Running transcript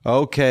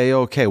Okay.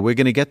 We're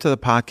going to get to the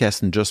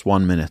podcast in just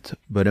 1 minute.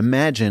 But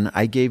imagine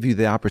I gave you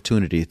the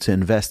opportunity to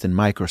invest in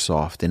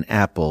Microsoft, in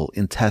Apple,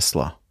 in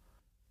Tesla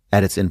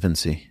at its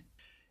infancy.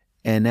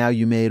 And now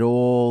you made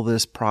all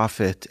this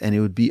profit, and it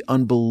would be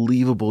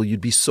unbelievable.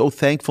 You'd be so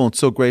thankful and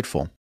so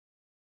grateful.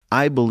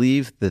 I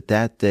believe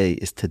that day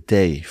is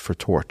today for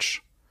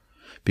Torch.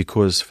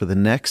 Because for the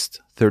next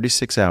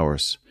 36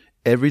 hours,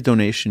 every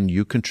donation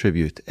you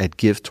contribute at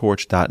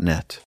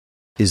givetorch.net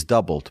is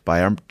doubled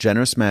by our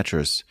generous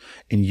matchers,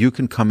 and you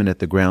can come in at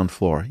the ground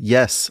floor.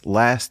 Yes,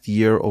 last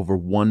year over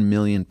 1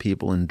 million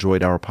people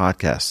enjoyed our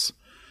podcasts.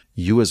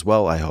 You as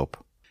well, I hope.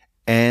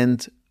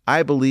 And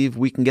I believe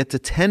we can get to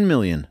 10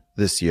 million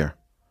this year.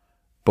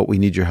 But we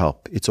need your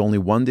help. It's only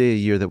 1 day a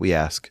year that we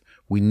ask.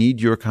 We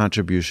need your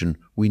contribution.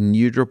 We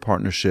need your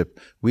partnership.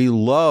 We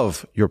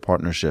love your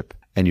partnership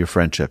and your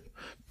friendship.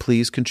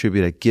 Please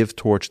contribute at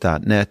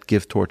givetorch.net,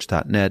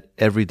 givetorch.net.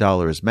 Every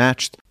dollar is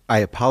matched. I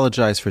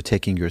apologize for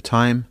taking your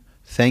time.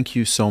 Thank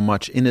you so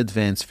much in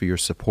advance for your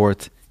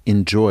support.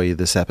 Enjoy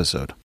this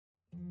episode.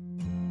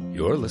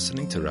 You're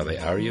listening to Rabbi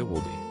Aryeh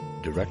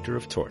Wolbe, Director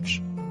of Torch,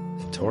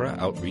 the Torah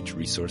Outreach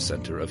Resource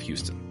Center of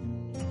Houston.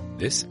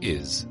 This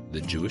is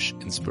the Jewish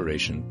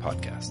Inspiration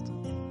Podcast.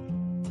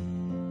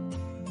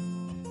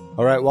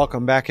 All right,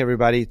 welcome back,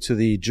 everybody, to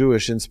the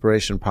Jewish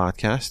Inspiration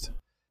Podcast.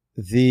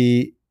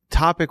 The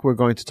topic we're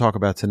going to talk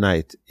about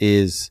tonight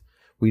is,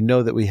 we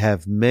know that we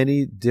have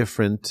many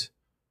different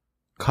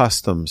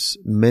customs,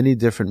 many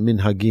different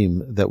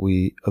minhagim that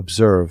we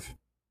observe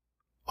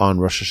on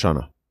Rosh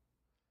Hashanah.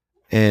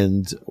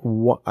 And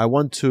I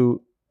want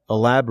to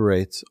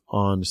elaborate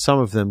on some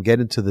of them, get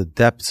into the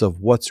depths of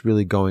what's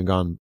really going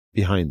on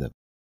behind them.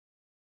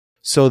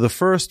 So the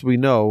first we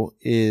know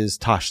is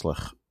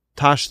Tashlich.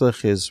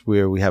 Tashlich is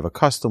where we have a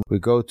custom. We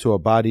go to a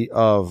body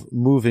of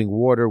moving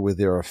water where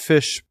there are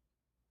fish.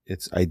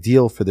 It's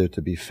ideal for there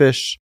to be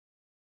fish.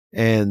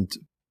 And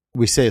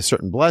we say a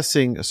certain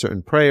blessing, a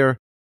certain prayer,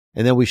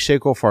 and then we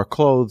shake off our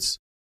clothes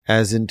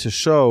as in to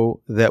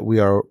show that we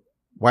are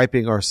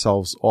wiping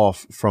ourselves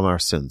off from our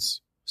sins.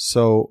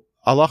 So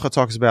Halacha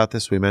talks about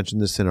this. We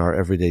mentioned this in our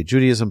Everyday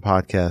Judaism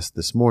podcast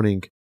this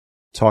morning,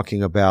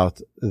 talking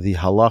about the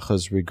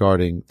halachas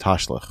regarding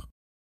Tashlich,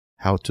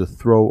 how to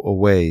throw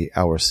away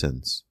our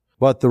sins.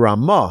 But the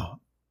Ramah,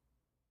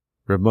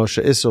 Reb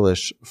Moshe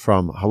Isserlish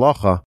from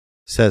Halacha,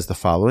 says the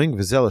following: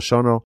 V'zel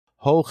Shono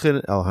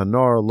Holchin el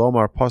Hanor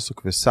Lomar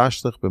Pasuk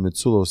V'Sashlich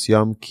B'Mitzulos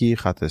Yam Ki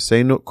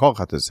Chatesenu Kol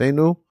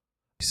Chatesenu.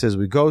 He says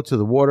we go to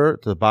the water,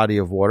 to the body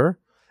of water,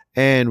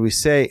 and we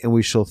say, and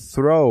we shall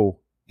throw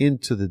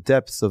into the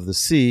depths of the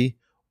sea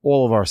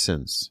all of our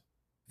sins.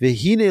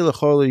 V'hine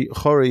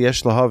l'chori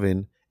yesh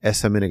lahavin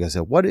es haminig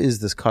hazeh. What is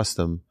this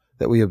custom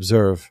that we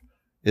observe?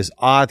 This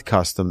odd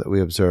custom that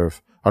we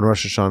observe on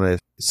Rosh Hashanah.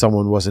 If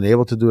someone wasn't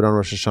able to do it on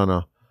Rosh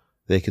Hashanah,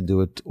 they can do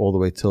it all the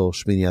way till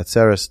Shmini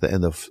Atzeres, the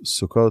end of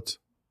Sukkot.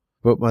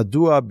 But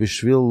madua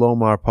bishvil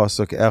lomar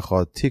pasuk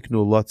echad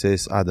tiknu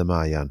lotes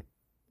adamayan.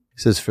 He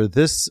says, for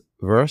this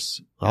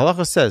verse,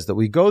 Halacha says that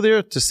we go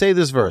there to say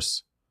this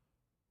verse.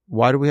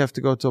 Why do we have to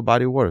go to a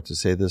body of water to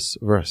say this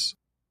verse?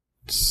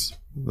 It's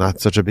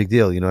not such a big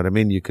deal, you know what I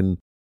mean? You can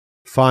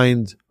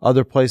find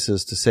other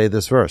places to say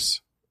this verse.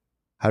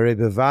 It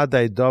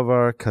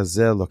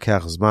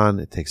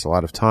takes a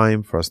lot of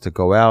time for us to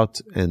go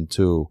out and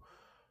to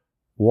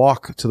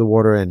walk to the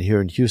water, and here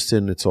in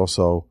Houston, it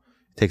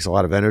takes a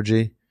lot of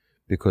energy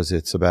because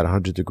it's about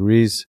 100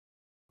 degrees.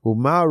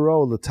 Why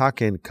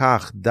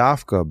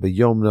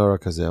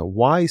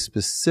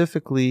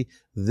specifically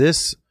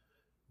this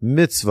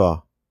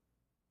mitzvah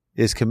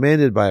is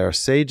commanded by our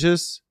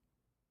sages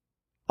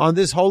on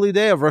this holy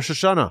day of Rosh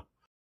Hashanah?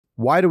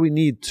 Why do we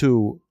need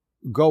to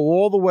go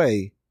all the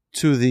way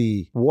to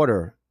the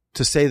water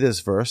to say this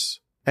verse?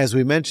 As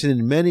we mentioned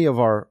in many of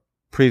our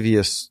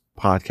previous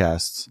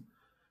podcasts,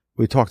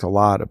 we talked a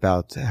lot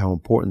about how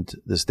important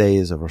this day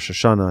is of Rosh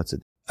Hashanah. It's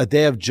a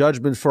day of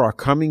judgment for our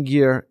coming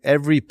year.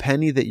 Every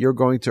penny that you're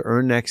going to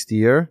earn next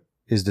year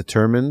is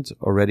determined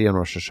already on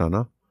Rosh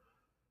Hashanah.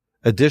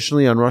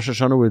 Additionally, on Rosh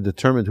Hashanah, we're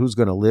determined who's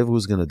going to live,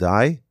 who's going to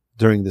die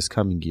during this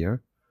coming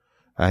year.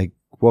 I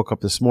woke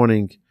up this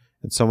morning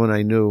and someone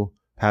I knew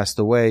passed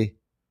away.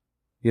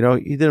 You know,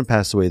 he didn't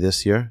pass away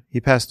this year. He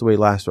passed away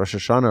last Rosh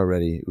Hashanah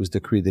already. It was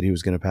decreed that he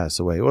was going to pass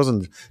away. It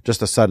wasn't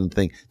just a sudden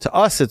thing. To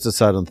us, it's a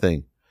sudden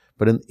thing.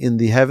 But in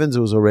the heavens,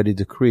 it was already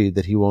decreed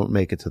that he won't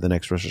make it to the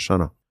next Rosh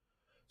Hashanah.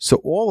 So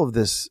all of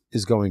this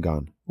is going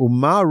on.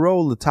 On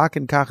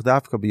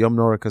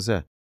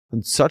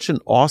such an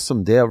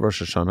awesome day of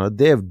Rosh Hashanah, a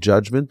day of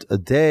judgment, a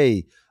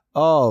day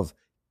of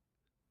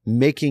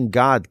making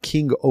God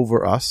king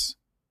over us.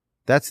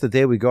 That's the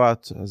day we go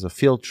out as a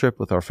field trip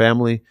with our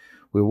family.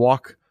 We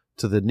walk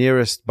to the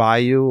nearest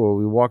bayou, or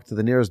we walk to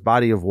the nearest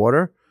body of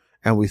water,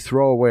 and we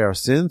throw away our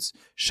sins.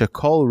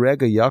 Shekol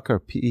rega yakar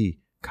pi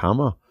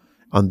kama.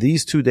 On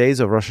these 2 days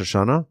of Rosh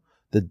Hashanah,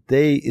 the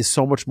day is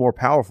so much more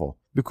powerful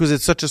because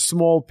it's such a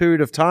small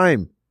period of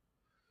time.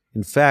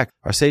 In fact,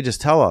 our sages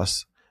tell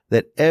us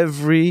that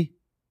every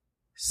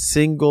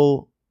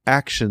single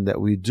action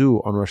that we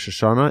do on Rosh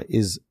Hashanah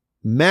is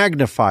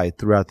magnified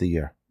throughout the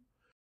year.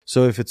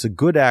 So if it's a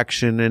good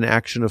action, an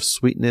action of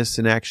sweetness,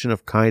 an action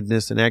of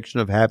kindness, an action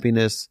of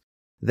happiness,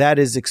 that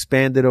is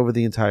expanded over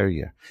the entire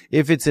year.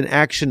 If it's an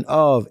action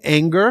of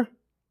anger,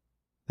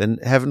 then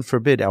heaven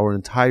forbid our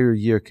entire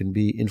year can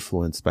be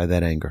influenced by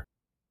that anger.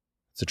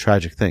 It's a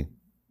tragic thing.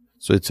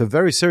 So it's a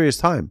very serious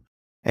time.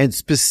 And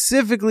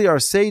specifically our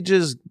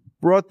sages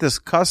brought this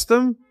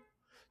custom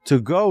to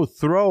go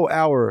throw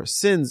our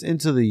sins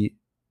into the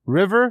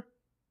river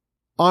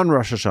on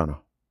Rosh Hashanah.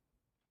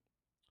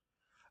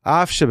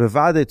 Of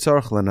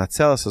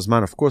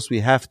course,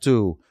 we have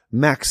to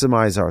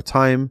maximize our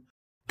time,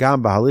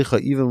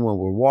 even when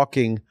we're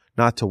walking,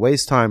 not to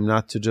waste time,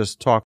 not to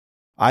just talk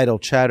idle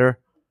chatter.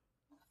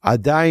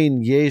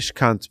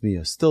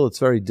 Still, it's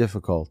very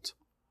difficult.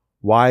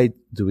 Why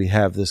do we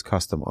have this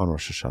custom on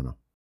Rosh Hashanah?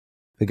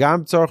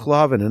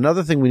 And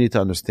another thing we need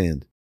to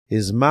understand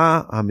is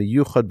what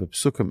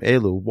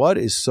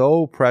is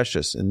so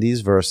precious in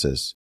these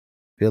verses.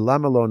 In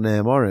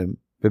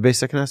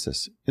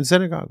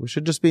synagogue. We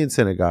should just be in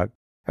synagogue.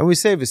 And we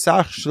say, we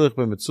should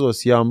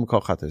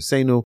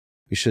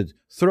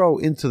throw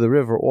into the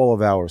river all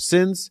of our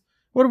sins.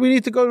 What do we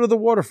need to go to the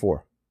water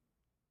for?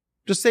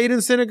 Just say it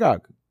in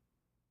synagogue.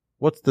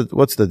 What's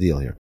the deal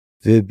here?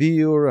 He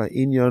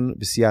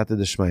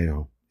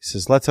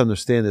says, let's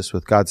understand this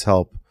with God's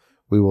help.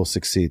 We will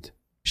succeed.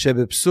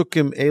 In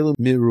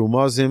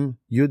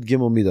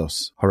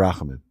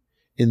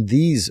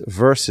these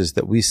verses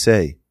that we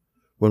say,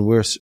 when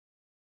we're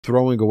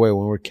throwing away,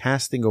 when we're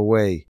casting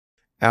away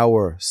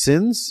our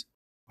sins,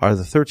 are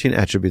the 13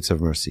 attributes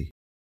of mercy.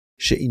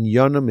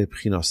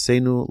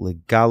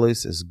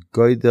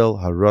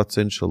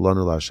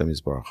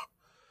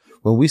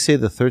 When we say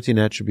the 13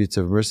 attributes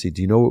of mercy,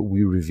 do you know what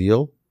we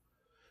reveal?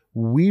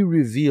 We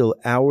reveal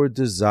our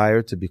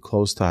desire to be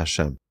close to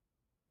Hashem.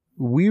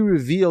 We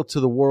reveal to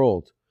the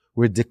world,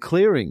 we're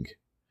declaring,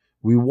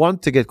 we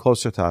want to get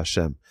closer to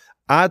Hashem.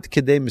 Ad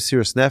kedei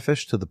mesiras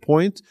nefesh, to the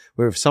point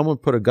where if someone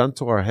put a gun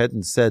to our head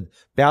and said,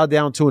 bow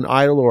down to an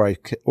idol or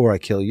I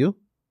kill you,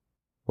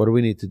 what do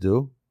we need to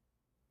do?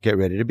 Get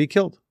ready to be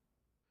killed.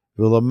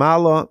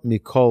 V'lamala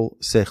mikol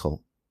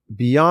sechel.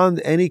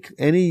 Beyond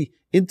any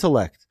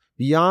intellect,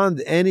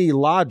 beyond any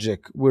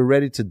logic, we're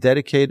ready to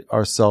dedicate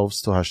ourselves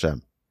to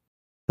Hashem.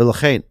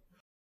 V'lachein,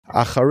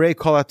 acharei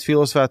kol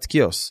hatfilos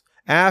v'atkiyos,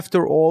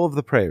 after all of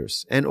the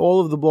prayers and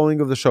all of the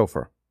blowing of the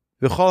shofar,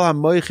 and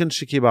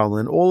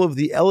all of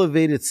the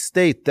elevated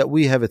state that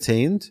we have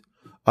attained,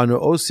 we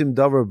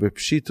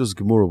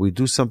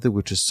do something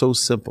which is so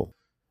simple.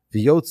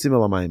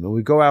 And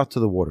we go out to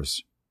the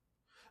waters.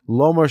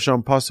 Lomar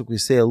Sham Pasuk, we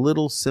say a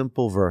little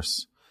simple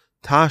verse.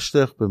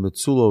 Tashlich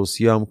b'metzulos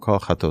yam kol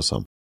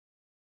chatosam.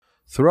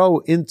 Throw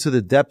into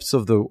the depths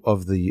of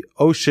the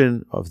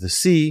ocean, of the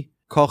sea,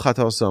 kol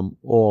chatosam,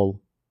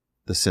 all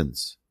the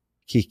sins.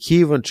 Ki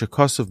kivan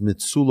shekosov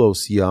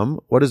mitzulos yam.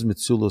 What is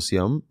mitzulos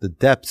yam? The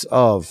depths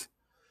of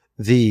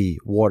the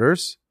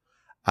waters.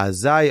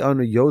 Azai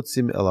anu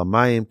yotzim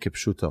elamayim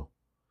kipshuto.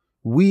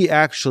 We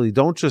actually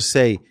don't just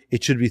say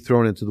it should be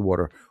thrown into the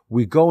water.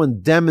 We go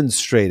and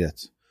demonstrate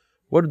it.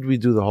 What did we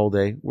do the whole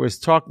day? We're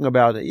talking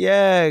about,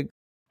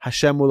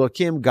 Hashem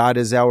Elokim, God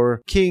is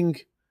our king.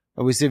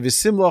 And we say,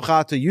 V'sim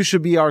lochata, you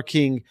should be our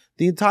king.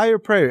 The entire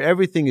prayer,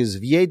 everything is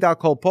V'yeda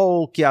kol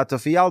pol, ki ata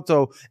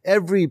fialto.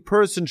 Every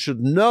person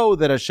should know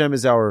that Hashem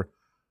is our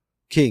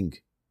king,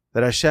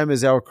 that Hashem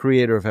is our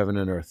creator of heaven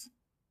and earth,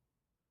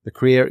 the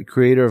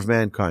creator of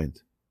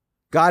mankind.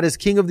 God is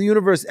king of the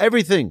universe,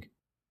 everything.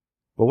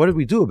 But what did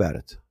we do about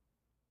it?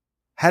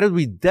 How did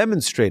we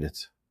demonstrate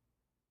it?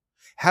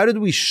 How did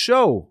we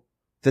show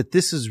that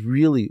this is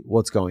really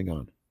what's going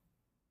on?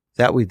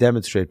 That we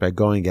demonstrate by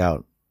going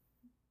out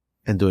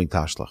and doing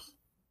Tashlich.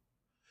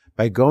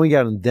 By going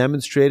out and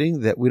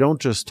demonstrating that we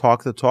don't just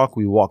talk the talk,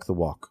 we walk the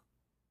walk.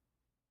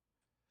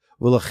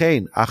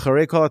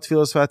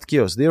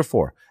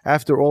 Therefore,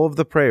 after all of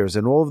the prayers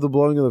and all of the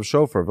blowing of the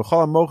shofar,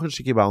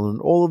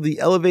 and all of the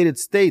elevated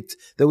state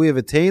that we have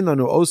attained, we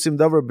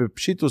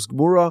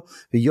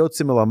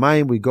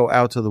go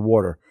out to the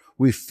water.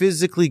 We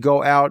physically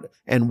go out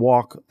and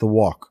walk the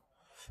walk.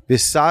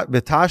 What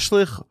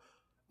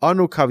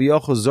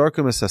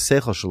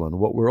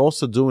we're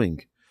also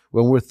doing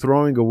when we're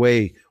throwing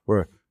away,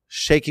 we're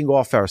shaking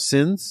off our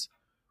sins,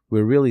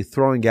 we're really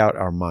throwing out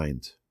our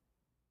mind.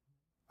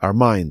 Our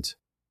mind.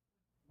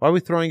 Why are we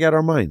throwing out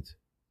our mind?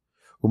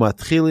 What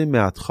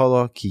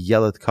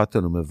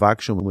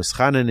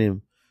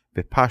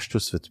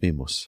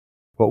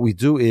we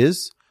do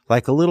is,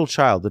 like a little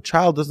child, the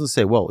child doesn't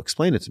say, well,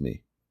 explain it to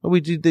me.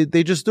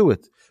 They just do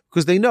it.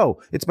 Because they know,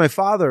 it's my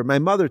father, my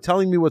mother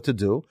telling me what to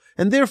do,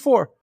 and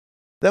therefore,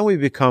 then we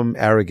become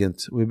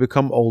arrogant, we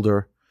become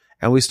older,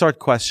 and we start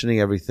questioning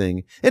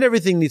everything, and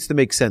everything needs to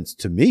make sense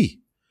to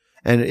me.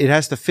 And it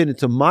has to fit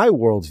into my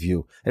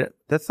worldview. And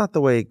that's not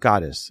the way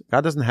God is.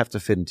 God doesn't have to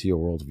fit into your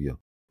worldview.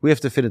 We have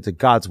to fit into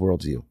God's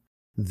worldview.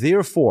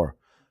 Therefore,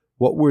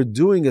 what we're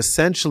doing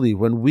essentially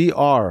when we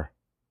are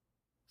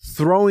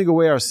throwing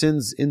away our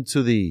sins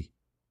into the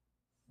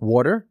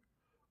water,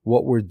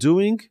 what we're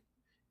doing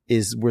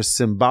is we're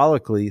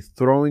symbolically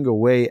throwing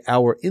away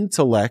our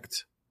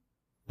intellect.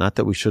 Not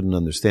that we shouldn't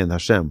understand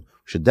Hashem. We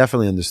should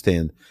definitely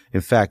understand.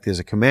 In fact, there's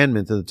a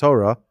commandment in the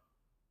Torah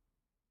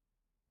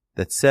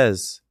that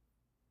says,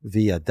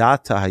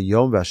 V'yadata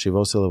hayom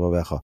v'ashivos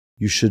levavecha.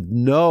 You should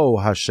know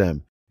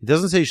Hashem. It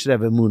doesn't say you should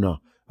have emunah.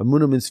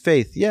 Emunah means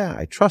faith. Yeah,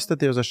 I trust that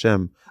there's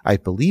Hashem. I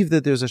believe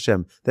that there's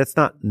Hashem. That's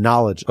not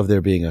knowledge of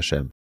there being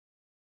Hashem.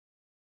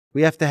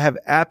 We have to have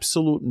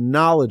absolute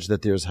knowledge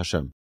that there's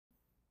Hashem.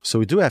 So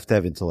we do have to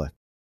have intellect.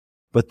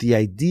 But the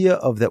idea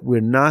of that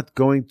we're not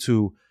going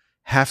to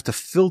have to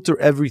filter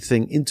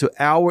everything into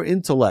our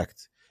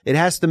intellect. It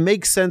has to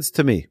make sense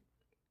to me.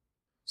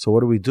 So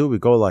what do? We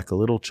go like a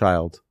little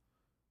child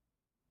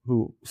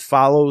who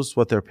follows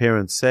what their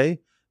parents say.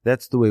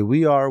 That's the way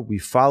we are. We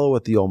follow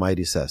what the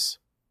Almighty says.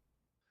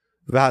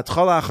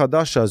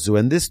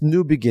 And this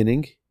new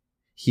beginning,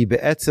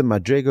 it's a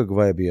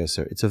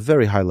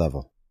very high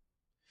level.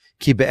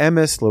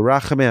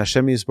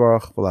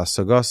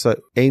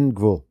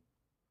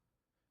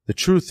 The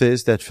truth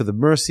is that for the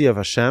mercy of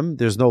Hashem,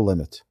 there's no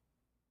limit.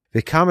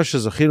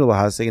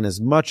 And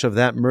as much of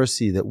that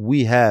mercy that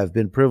we have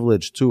been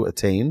privileged to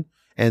attain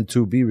and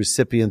to be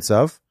recipients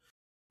of,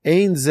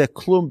 it's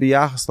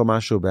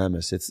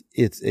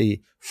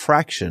a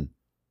fraction,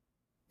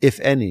 if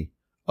any,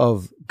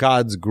 of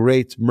God's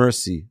great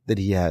mercy that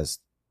He has.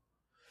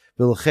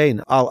 Even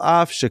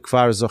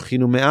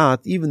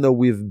though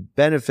we've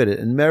benefited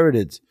and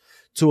merited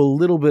to a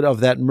little bit of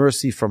that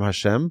mercy from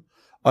Hashem,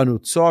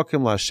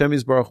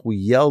 we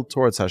yell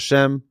towards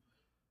Hashem,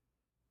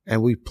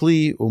 and we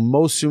plea,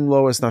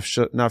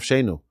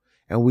 nafshenu,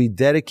 and we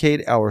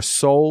dedicate our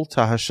soul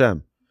to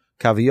Hashem.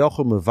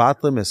 We're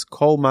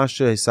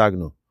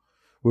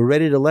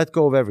ready to let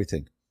go of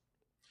everything.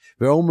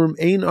 We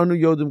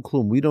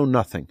know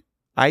nothing.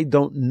 I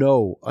don't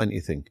know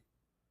anything.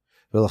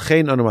 And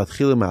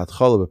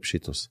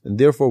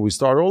therefore we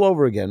start all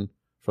over again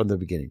from the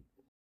beginning.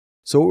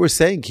 So what we're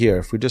saying here,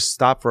 if we just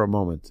stop for a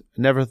moment,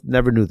 I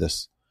never knew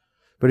this,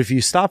 but if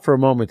you stop for a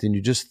moment and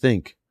you just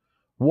think,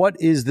 what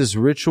is this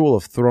ritual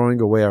of throwing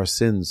away our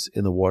sins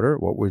in the water?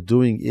 What we're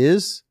doing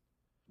is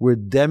we're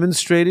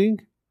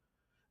demonstrating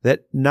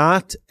that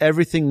not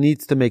everything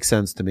needs to make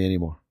sense to me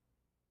anymore.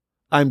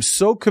 I'm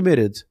so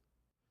committed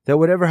that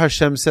whatever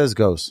Hashem says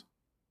goes.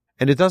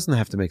 And it doesn't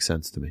have to make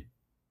sense to me.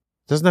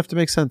 It doesn't have to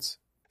make sense.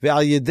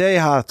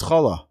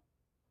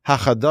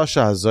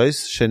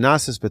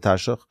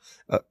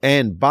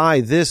 And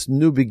by this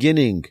new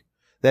beginning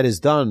that is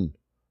done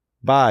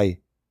by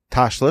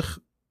Tashlich,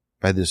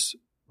 by this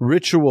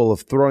ritual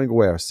of throwing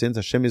away our sins,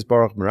 Hashem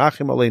Yisbarach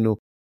Merachim Aleinu,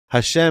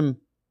 Hashem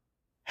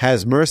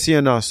has mercy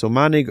on us,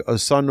 Umanig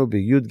Osanu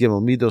B'Yud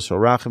Gimel Midos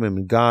Orachim,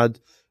 and God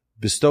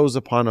bestows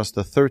upon us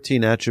the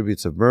 13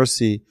 attributes of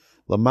mercy,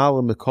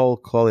 Lamala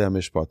Mikol Klali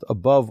HaMishpat,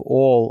 above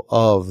all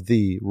of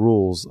the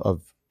rules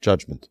of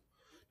judgment.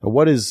 Now,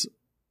 what is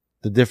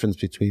the difference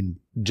between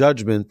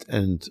judgment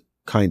and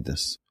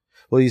kindness?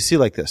 Well, you see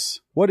like this.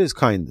 What is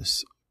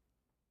kindness?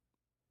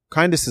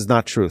 Kindness is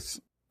not truth.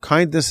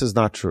 Kindness is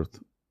not truth.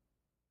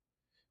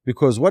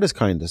 Because what is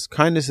kindness?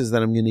 Kindness is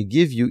that I'm going to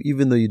give you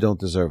even though you don't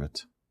deserve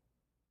it.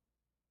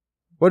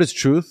 What is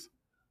truth?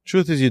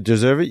 Truth is you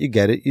deserve it, you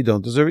get it. You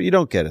don't deserve it, you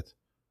don't get it.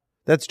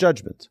 That's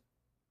judgment.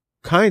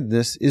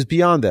 Kindness is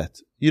beyond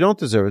that. You don't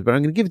deserve it, but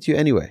I'm going to give it to you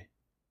anyway.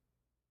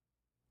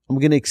 I'm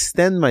going to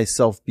extend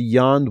myself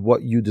beyond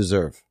what you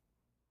deserve.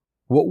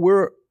 What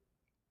we're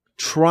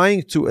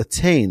trying to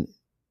attain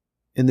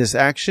in this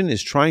action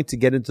is trying to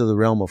get into the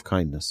realm of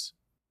kindness,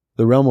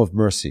 the realm of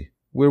mercy,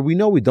 where we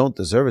know we don't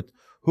deserve it.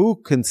 Who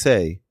can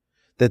say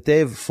that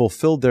they've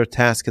fulfilled their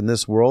task in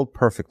this world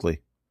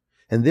perfectly,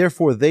 and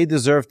therefore they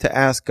deserve to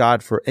ask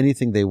God for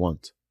anything they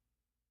want?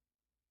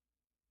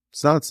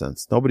 It's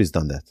nonsense. Nobody's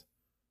done that.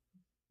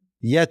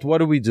 Yet, what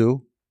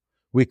do?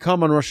 We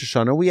come on Rosh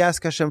Hashanah, we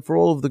ask Hashem for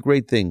all of the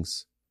great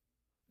things.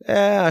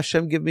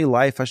 Hashem, give me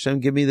life. Hashem,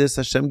 give me this.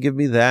 Hashem, give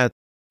me that.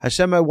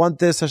 Hashem, I want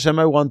this. Hashem,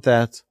 I want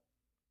that.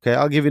 Okay,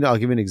 I'll give you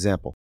an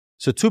example.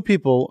 So two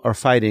people are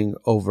fighting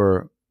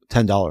over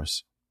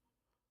 $10.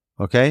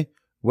 Okay?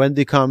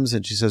 Wendy comes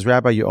and she says,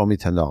 Rabbi, you owe me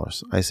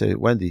 $10. I say,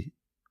 Wendy,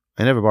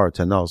 I never borrowed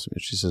 $10 from you.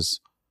 She says,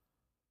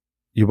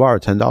 you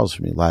borrowed $10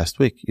 from me last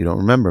week. You don't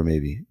remember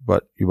maybe,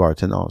 but you borrowed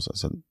 $10. I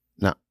said,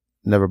 no,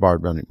 never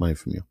borrowed money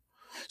from you.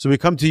 So we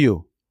come to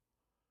you.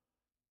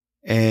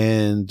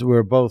 And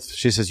we're both,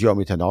 she says, you owe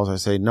me $10. I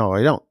say, no,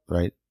 I don't,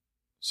 right?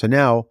 So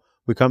now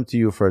we come to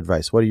you for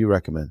advice. What do you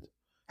recommend?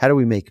 How do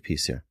we make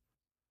peace here?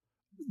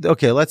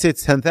 Okay, let's say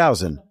it's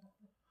 10,000.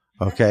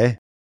 Okay.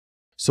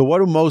 So what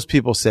do most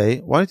people say?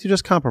 Why don't you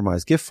just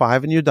compromise? Give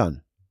 5 and you're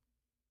done.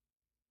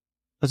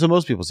 That's what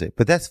most people say.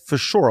 But that's for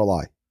sure a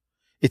lie.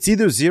 It's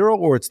either 0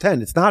 or it's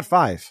 10. It's not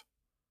 5.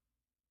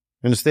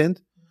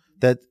 Understand?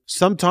 That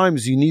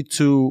sometimes you need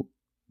to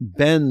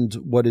bend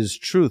what is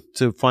truth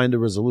to find a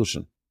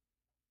resolution.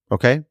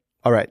 Okay?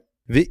 All right.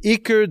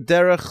 V'ikr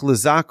derech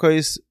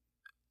lezakois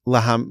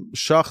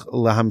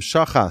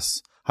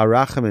lahamshachas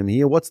harachamim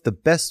here. What's the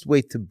best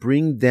way to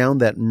bring down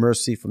that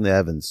mercy from the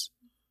heavens?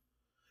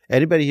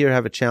 Anybody here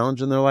have a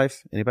challenge in their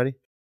life? Anybody?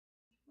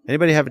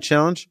 Anybody have a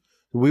challenge?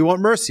 We want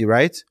mercy,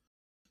 right?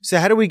 So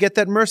how do we get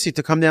that mercy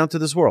to come down to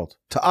this world?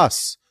 To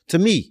us, to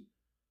me.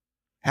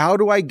 How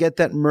do I get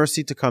that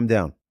mercy to come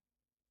down?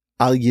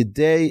 Al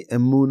yidei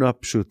emuna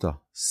pshuta.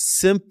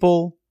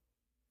 Simple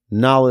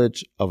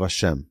knowledge of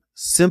Hashem.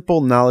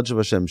 Simple knowledge of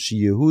Hashem.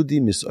 She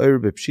Yehudi misoyer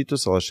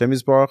bepshitus al Hashem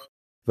yisbarach,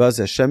 vaz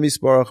Hashem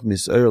yisbarach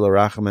misoyer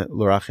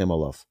l'rachem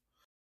alav.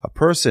 A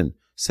person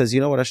says, you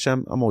know what,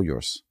 Hashem, I'm all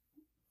yours.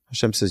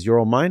 Hashem says, you're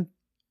all mine,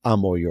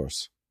 I'm all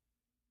yours.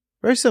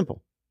 Very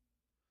simple.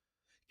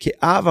 Ki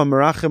ava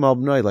merachem al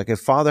bnoi, like a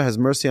father has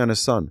mercy on his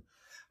son.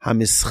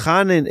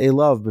 Hamischanen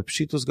elav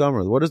bepshitus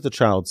gomer. What does the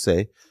child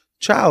say?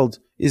 Child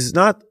is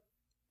not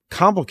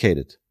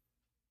complicated.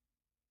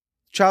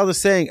 Child is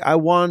saying, I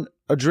want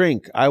a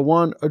drink. I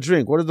want a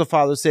drink. What does the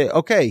father say?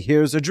 Okay,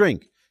 here's a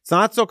drink. It's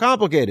not so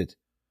complicated.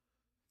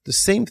 The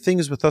same thing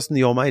is with us in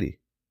the Almighty.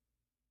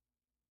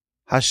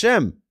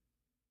 Hashem,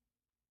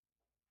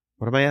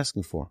 what am I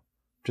asking for?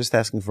 I'm just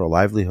asking for a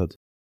livelihood.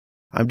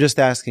 I'm just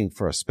asking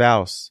for a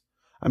spouse.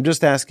 I'm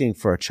just asking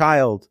for a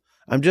child.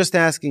 I'm just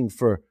asking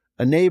for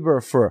a neighbor,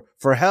 for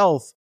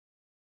health.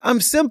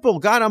 I'm simple.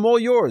 God, I'm all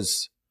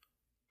yours.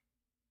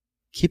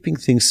 Keeping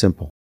things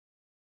simple.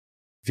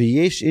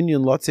 There's some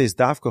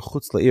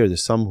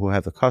who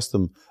have the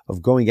custom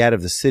of going out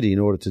of the city in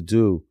order to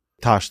do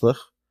Tashlich.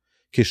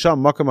 So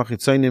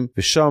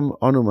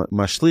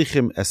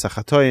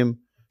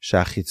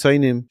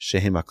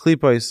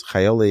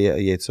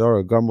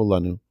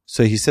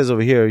he says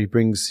over here,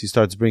 he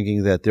starts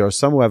bringing that there are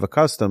some who have a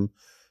custom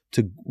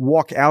to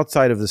walk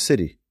outside of the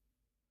city,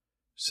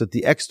 so that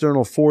the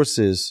external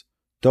forces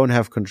don't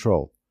have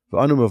control.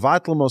 And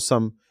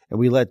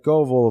we let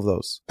go of all of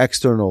those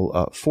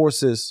external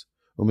forces.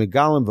 And we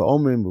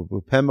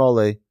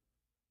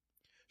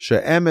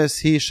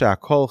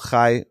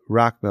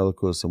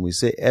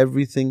say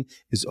everything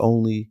is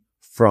only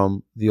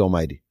from the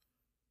Almighty.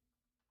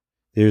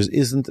 There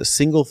isn't a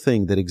single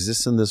thing that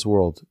exists in this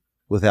world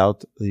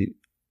without the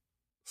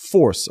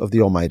force of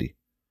the Almighty.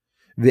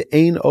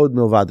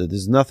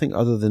 There's nothing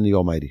other than the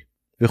Almighty.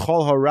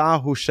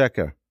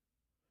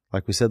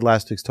 Like we said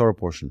last week's Torah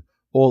portion,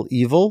 all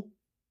evil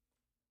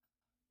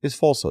is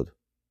falsehood.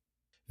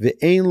 We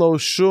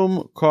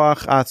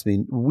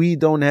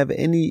don't have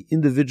any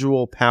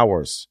individual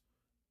powers,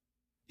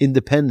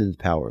 independent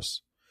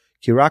powers.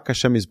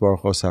 Hashem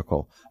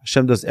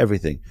does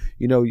everything.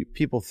 You know,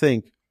 people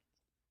think,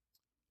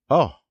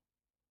 oh,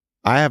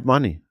 I have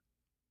money.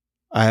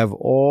 I have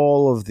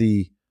all of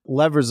the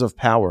levers of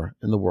power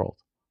in the world.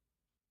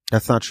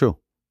 That's not true.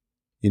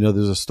 You know,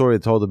 there's a story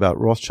told about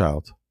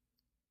Rothschild.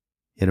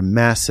 He had a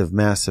massive,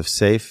 massive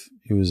safe.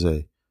 He was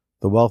the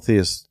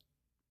wealthiest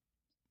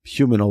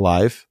human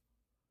alive.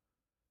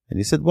 And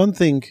he said one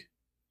thing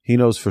he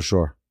knows for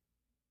sure.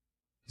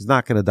 He's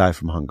not going to die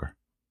from hunger.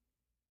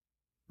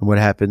 And what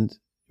happened?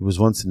 He was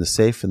once in the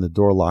safe and the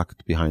door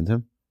locked behind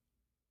him.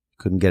 He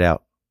couldn't get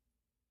out.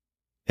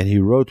 And he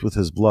wrote with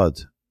his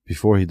blood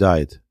before he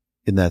died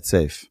in that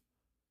safe.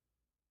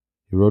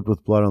 He wrote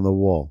with blood on the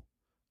wall,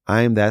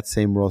 I am that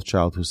same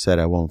Rothschild who said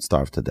I won't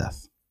starve to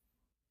death.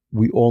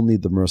 We all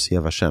need the mercy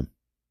of Hashem.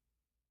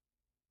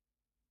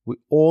 We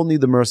all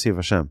need the mercy of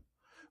Hashem.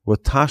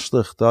 What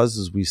Tashlich does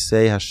is we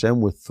say,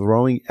 Hashem, we're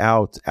throwing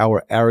out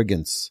our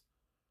arrogance.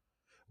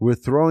 We're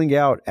throwing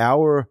out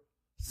our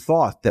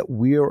thought that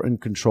we're in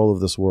control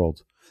of this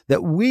world,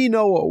 that we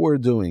know what we're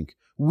doing.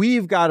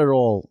 We've got it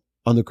all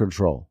under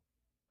control.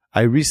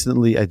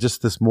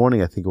 Just this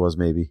morning, I think it was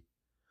maybe,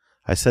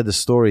 I said the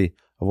story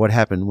of what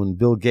happened when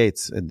Bill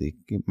Gates and the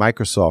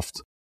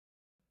Microsoft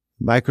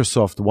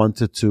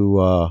wanted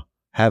to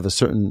have a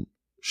certain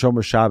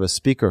Shomer Shabbos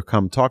speaker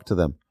come talk to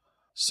them.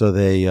 So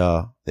they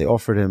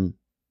offered him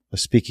a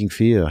speaking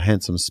fee, a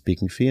handsome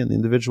speaking fee, and the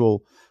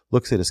individual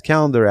looks at his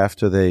calendar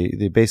after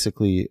they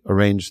basically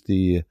arranged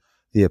the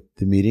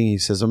meeting. He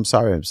says, I'm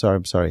sorry.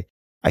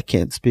 I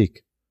can't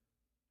speak.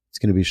 It's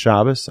going to be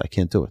Shabbos. I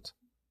can't do it.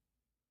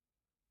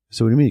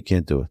 So what do you mean you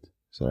can't do it?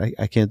 So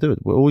I can't do it.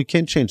 Well, we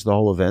can't change the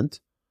whole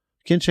event.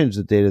 We can't change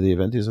the date of the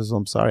event. He says,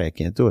 I'm sorry, I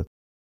can't do it.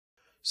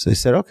 So they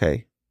said,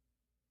 okay.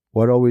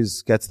 What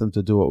always gets them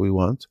to do what we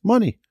want?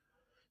 Money.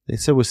 They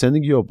said, we're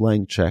sending you a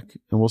blank check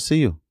and we'll see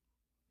you.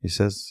 He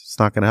says, it's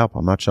not going to help.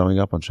 I'm not showing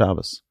up on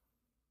Shabbos.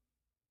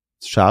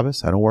 It's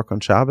Shabbos. I don't work on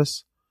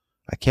Shabbos.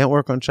 I can't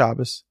work on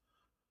Shabbos.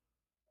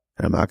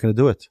 And I'm not going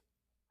to do it.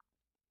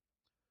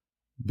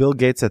 Bill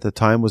Gates at the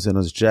time was in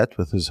his jet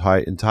with his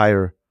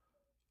entire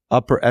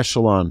upper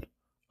echelon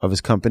of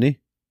his company.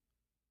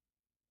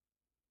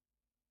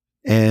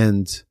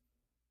 And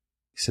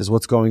he says,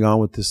 what's going on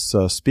with this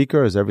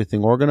speaker? Is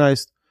everything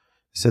organized?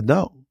 He said,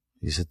 no.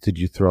 He said, did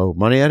you throw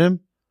money at him?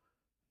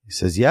 He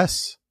says,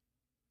 yes.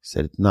 He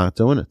said, it's not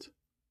doing it.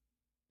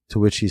 To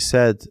which he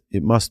said,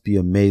 it must be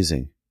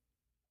amazing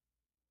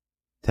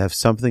to have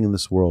something in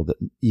this world that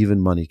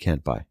even money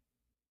can't buy.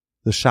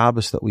 The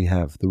Shabbos that we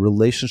have, the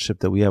relationship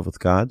that we have with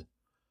God,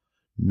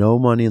 no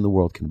money in the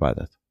world can buy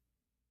that.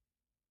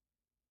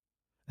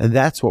 And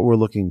that's what we're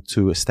looking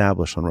to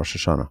establish on Rosh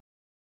Hashanah.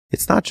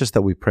 It's not just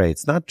that we pray.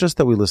 It's not just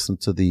that we listen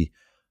to the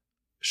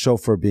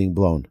shofar being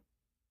blown.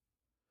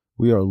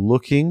 We are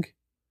looking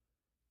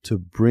to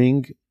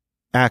bring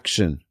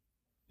action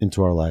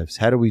into our lives.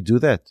 How do we do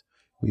that?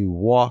 We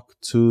walk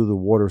to the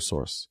water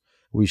source.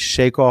 We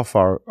shake off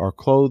our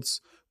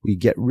clothes. We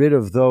get rid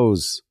of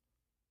those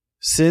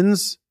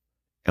sins,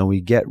 and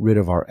we get rid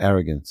of our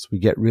arrogance. We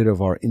get rid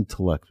of our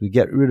intellect. We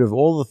get rid of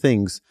all the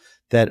things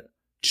that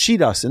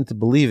cheat us into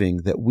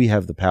believing that we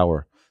have the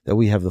power, that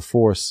we have the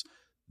force,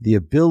 the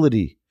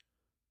ability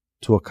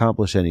to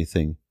accomplish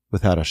anything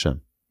without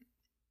Hashem.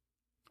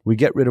 We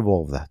get rid of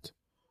all of that.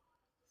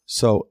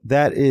 So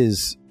that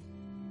is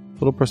a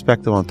little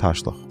perspective on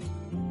Tashlich.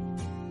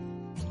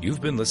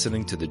 You've been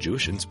listening to the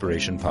Jewish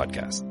Inspiration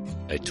Podcast,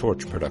 a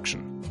Torch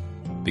production.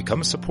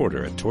 Become a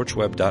supporter at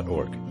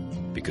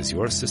torchweb.org, because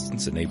your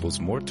assistance enables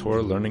more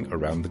Torah learning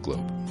around the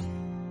globe.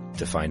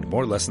 To find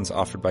more lessons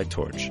offered by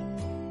Torch,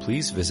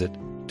 please visit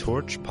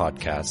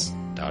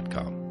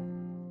torchpodcasts.com.